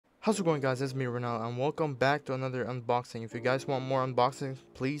How's it going, guys? It's me, Renal, and welcome back to another unboxing. If you guys want more unboxings,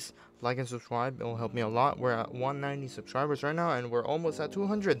 please like and subscribe. It will help me a lot. We're at 190 subscribers right now, and we're almost at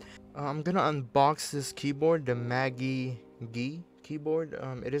 200. I'm gonna unbox this keyboard, the Magegee keyboard.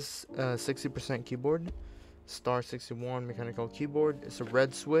 It is 60% keyboard, Star61 mechanical keyboard. It's a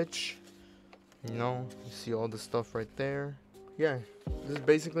red switch. You see all the stuff right there. Yeah, this is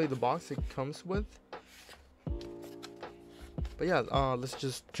basically the box it comes with. But yeah, let's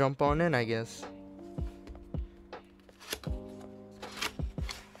just jump on in, I guess.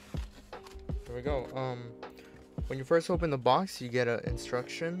 Here we go. When you first open the box, you get an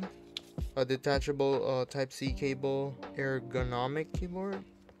instruction, a detachable Type-C cable, ergonomic keyboard,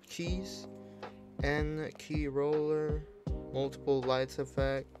 keys, N key roller, multiple lights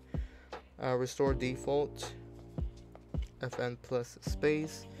effect, restore default, FN plus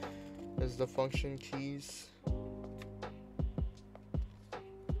space. There's the function keys.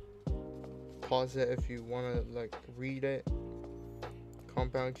 Pause it if you want to like read it.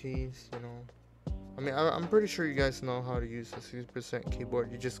 Compound keys, I mean, I'm pretty sure you guys know how to use the 60%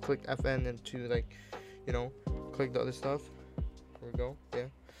 keyboard. You just click FN and to click the other stuff. Here we go. Yeah,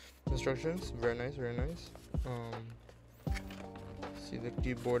 instructions. Very nice, very nice. See the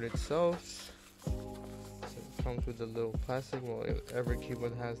keyboard itself. So it comes with a little plastic. Well, every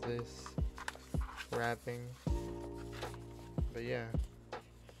keyboard has this wrapping. But yeah.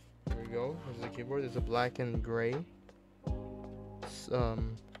 There we go. Here's the keyboard. It's a black and gray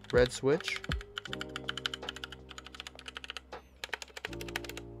red switch.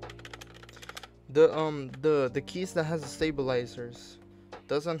 The keys that has the stabilizers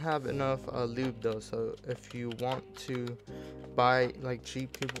doesn't have enough lube though. So if you want to buy like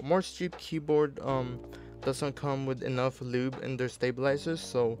cheap keyboard, most cheap keyboard doesn't come with enough lube in their stabilizers.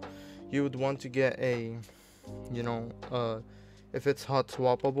 So you would want to get a if it's hot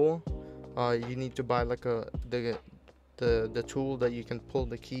swappable, you need to buy like the tool that you can pull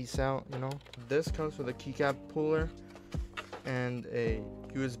the keys out. This comes with a keycap puller and a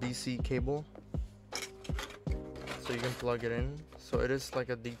USB-C cable, so you can plug it in. So it is like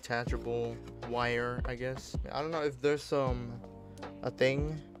a detachable wire, I guess. I don't know if there's a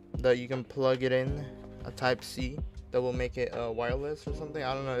thing that you can plug it in, a Type-C, that will make it wireless or something.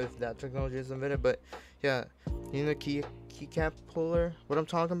 I don't know if that technology is invented, but yeah, keycap puller. What I'm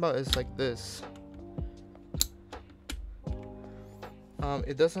talking about is like this.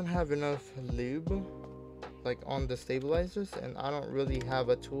 It doesn't have enough lube like on the stabilizers, and I don't really have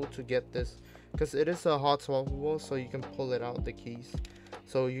a tool to get this because it is a hot swappable, so you can pull it out the keys.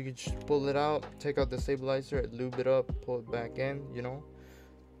 So you can just pull it out, take out the stabilizer, lube it up, pull it back in,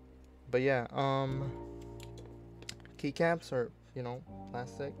 But yeah, keycaps are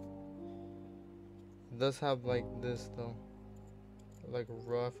plastic. It does have like this though, like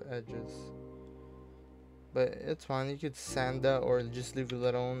rough edges, but it's fine. You could sand that or just leave it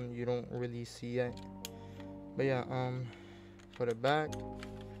alone. You don't really see it. But yeah, put it back.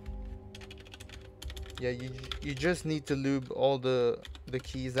 Yeah, you just need to lube all the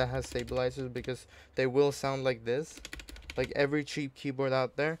keys that has stabilizers, because they will sound like this, like every cheap keyboard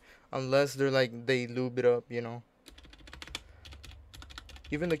out there, unless they're like they lube it up.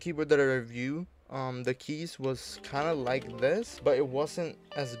 Even the keyboard that I review, the keys was kind of like this, but it wasn't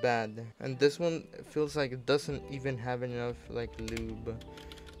as bad. And this one feels like it doesn't even have enough like lube.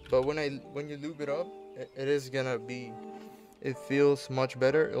 But when you lube it up, it is gonna be, it feels much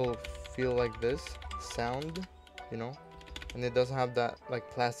better. It'll feel like this sound, and it doesn't have that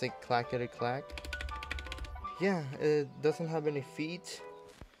like plastic clackety clack. Yeah, it doesn't have any feet,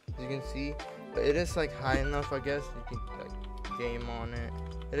 as you can see, but it is like high enough, I guess. You can like game on it.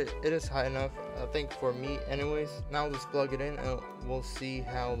 It is high enough, I think, for me anyways. Now let's plug it in and we'll see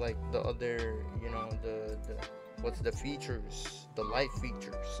how like the other, the what's the features, the light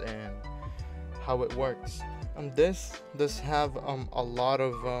features, and how it works. This does have a lot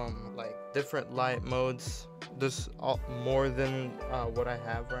of like different light modes. There's more than what I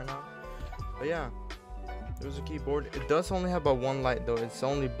have right now. But yeah, there's a keyboard. It does only have one light though. It's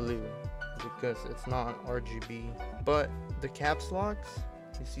only blue because it's not an RGB. But the caps locks,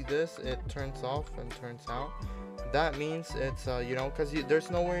 you see this, it turns off and turns out. That means it's because there's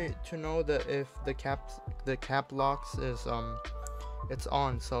no way to know that if the cap locks is it's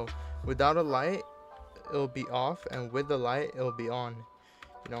on. So without a light, it'll be off, and with the light, it'll be on.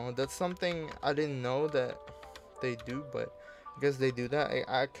 That's something I didn't know that they do, but I guess they do that.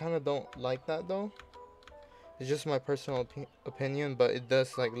 I kind of don't like that though. It's just my personal opinion, but it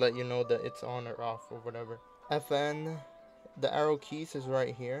does like let you know that it's on or off or whatever. FN, the arrow keys is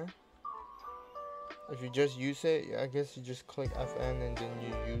right here. if you just use it, I guess you just click FN and then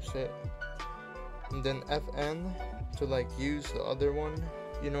you use it, and then FN to like use the other one,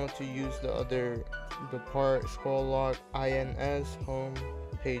 you know, to use the part, scroll lock, INS, home,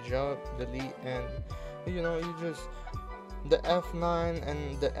 page up, delete, and you know, you just the F9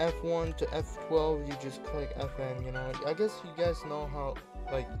 and the F1 to F12, you just click FN, you know. I guess you guys know how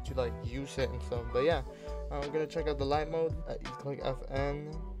like to like use it and stuff, but yeah, we're gonna check out the light mode. You click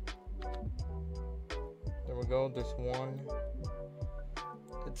FN. There we go, there's one.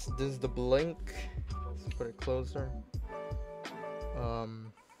 This is the blink. Let's put it closer.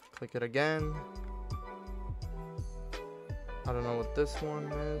 Click it again. I don't know what this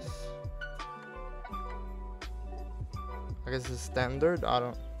one is. I guess it's standard. I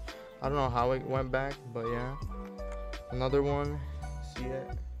don't know how it went back, but yeah. Another one. See it?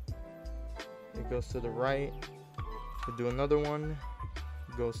 It goes to the right. We do another one.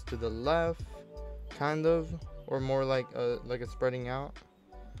 It goes to the left, kind of, or more like it's spreading out.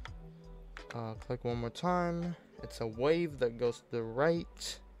 Click one more time. It's a wave that goes to the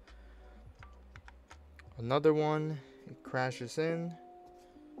right. Another one. It crashes in.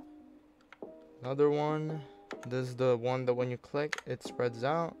 Another one. This is the one that when you click, it spreads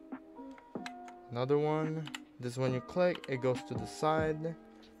out. Another one. This when you click, it goes to the side.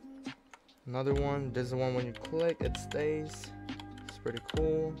 Another one. This is the one when you click, it stays. It's pretty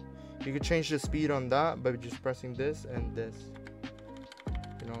cool. You can change the speed on that by just pressing this and this.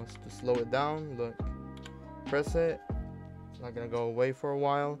 You know, to slow it down. Look, press it. It's not gonna go away for a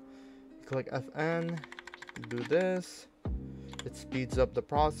while. You click FN. You do this. It speeds up the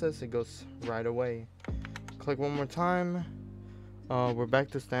process. It goes right away. Click one more time. We're back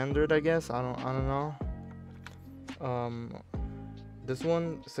to standard, I guess. I don't know. This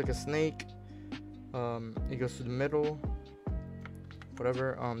one, it's like a snake. It goes to the middle.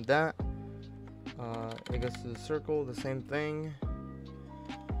 Whatever. That. It goes to the circle. The same thing.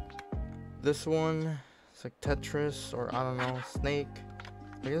 This one, it's like Tetris, or I don't know, snake.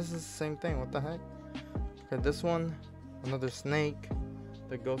 I guess it's the same thing. What the heck? Okay, this one, another snake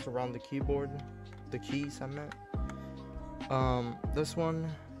that goes around the keyboard. The keys, I meant. This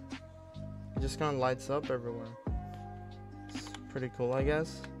one, it just kind of lights up everywhere. It's pretty cool, I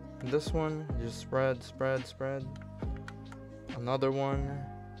guess. And this one, just spread. Another one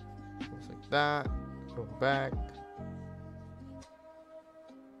goes like that. Go back.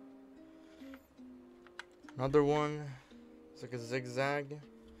 Another one, it's like a zigzag.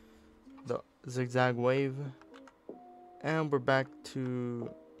 The zigzag wave. And we're back to,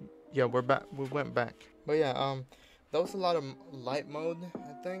 yeah, we're back. We went back. But yeah, that was a lot of light mode,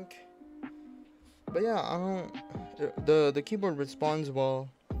 I think. But yeah, the keyboard responds well.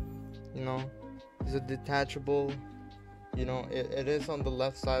 You know, it's a detachable. You know, it is on the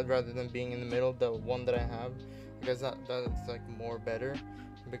left side rather than being in the middle. The one that I have, I guess that's like more better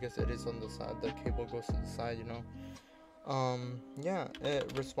because it is on the side. The cable goes to the side. You know. Yeah,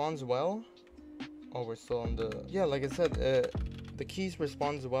 it responds well. Oh, we're still on the, yeah, like I said, the keys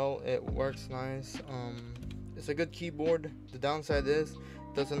responds well. It works nice. It's a good keyboard. The downside is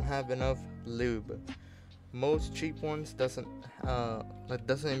it doesn't have enough lube. Most cheap ones doesn't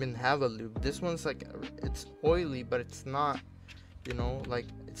even have a lube. This one's like, it's oily, but it's not, you know, like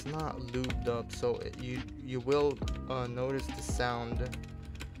it's not lubed up, so you will notice the sound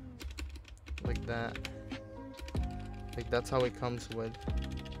like that. Like that's how it comes with.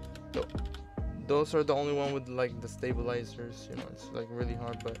 Those are the only one with like the stabilizers, you know. It's like really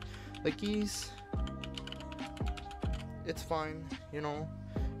hard, but the keys, it's fine, you know.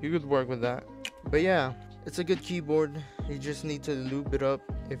 You could work with that. But yeah, it's a good keyboard. You just need to lube it up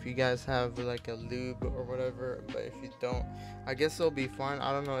if you guys have like a lube or whatever. But if you don't, I guess it'll be fine.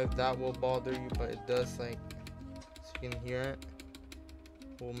 I don't know if that will bother you, but it does, like, so you can hear it.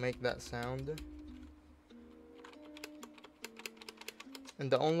 Will make that sound. And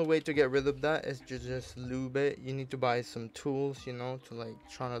the only way to get rid of that is to just lube it. You need to buy some tools, you know, to like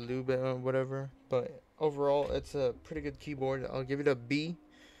try to lube it or whatever. But overall, it's a pretty good keyboard. I'll give it a B,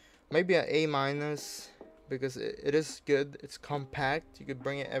 maybe an A-, because it is good. It's compact. You could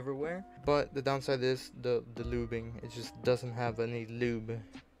bring it everywhere. But the downside is the lubing. It just doesn't have any lube.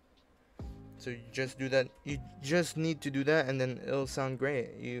 So you just do that. You just need to do that, and then it'll sound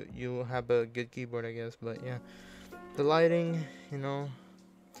great. You have a good keyboard, I guess. But yeah, the lighting, you know.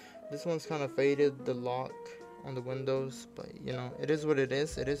 This one's kind of faded, the lock on the windows, but you know, it is what it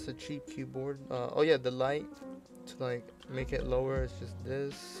is. It is a cheap keyboard. Oh yeah, the light, to like make it lower, it's just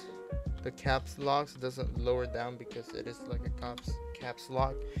this. The caps locks doesn't lower down because it is like a caps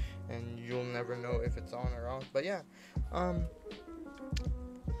lock, and you'll never know if it's on or off. But yeah,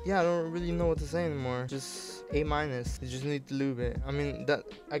 yeah, I don't really know what to say anymore. Just A minus. You just need to lube it. I mean, that,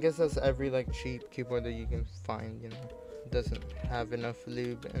 I guess that's every like cheap keyboard that you can find, you know, doesn't have enough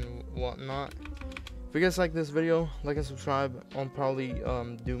lube and whatnot. If you guys like this video, like and subscribe. I'll probably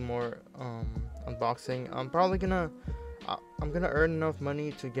do more unboxing. I'm gonna earn enough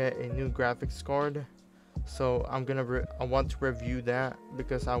money to get a new graphics card, so I want to review that,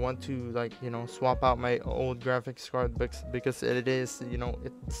 because I want to, like, you know, swap out my old graphics card because it is, you know,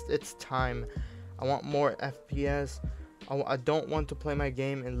 it's time. I want more FPS. I don't want to play my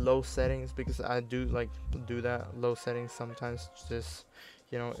game in low settings, because I do like to do that. Low settings sometimes just,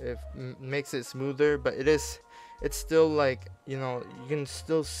 you know, it makes it smoother, but it's still, like, you know, you can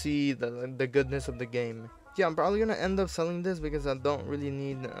still see the goodness of the game. Yeah, I'm probably gonna end up selling this because I don't really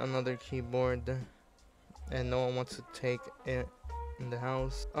need another keyboard, and no one wants to take it in the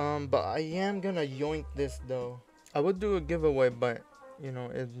house. But I am gonna yoink this though. I would do a giveaway, but you know,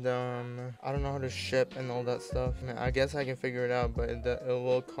 I don't know how to ship and all that stuff. I mean, I guess I can figure it out, but it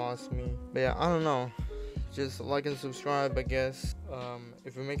will cost me. But yeah, I don't know. Just like and subscribe, I guess.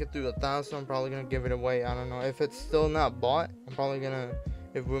 If we make it through 1,000, I'm probably gonna give it away. I don't know if it's still not bought. I'm probably gonna,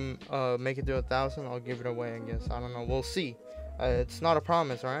 if we make it through 1,000, I'll give it away, I guess. I don't know, we'll see. It's not a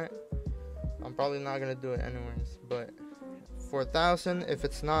promise, all right? I'm probably not gonna do it anyways, but for 1,000, if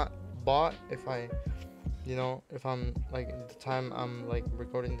it's not bought, if I, you know, if I'm like, at the time I'm like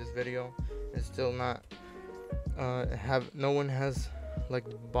recording this video, it's still not no one has like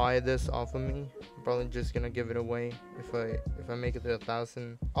buy this off of me, I'm probably just gonna give it away if I make it to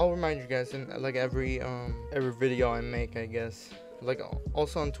 1,000. I'll remind you guys in like every video I make, I guess. Like,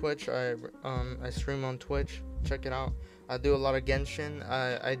 also on Twitch, I stream on Twitch, check it out. I do a lot of Genshin.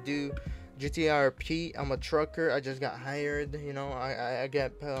 I do GTA RP. I'm a trucker. I just got hired, you know. I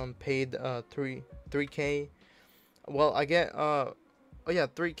get paid 3K. Well, I get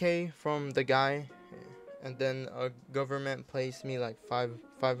 3K from the guy, and then government pays me like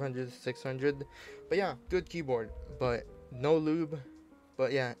 500, 600. But yeah, good keyboard, but no lube.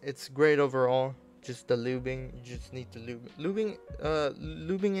 But yeah, it's great overall. Just the lubing, you just need to lubing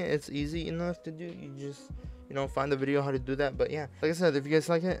it. It's easy enough to do. You just, you know, find the video how to do that. But yeah, like I said, if you guys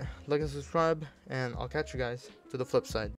like it, like and subscribe, and I'll catch you guys to the flip side.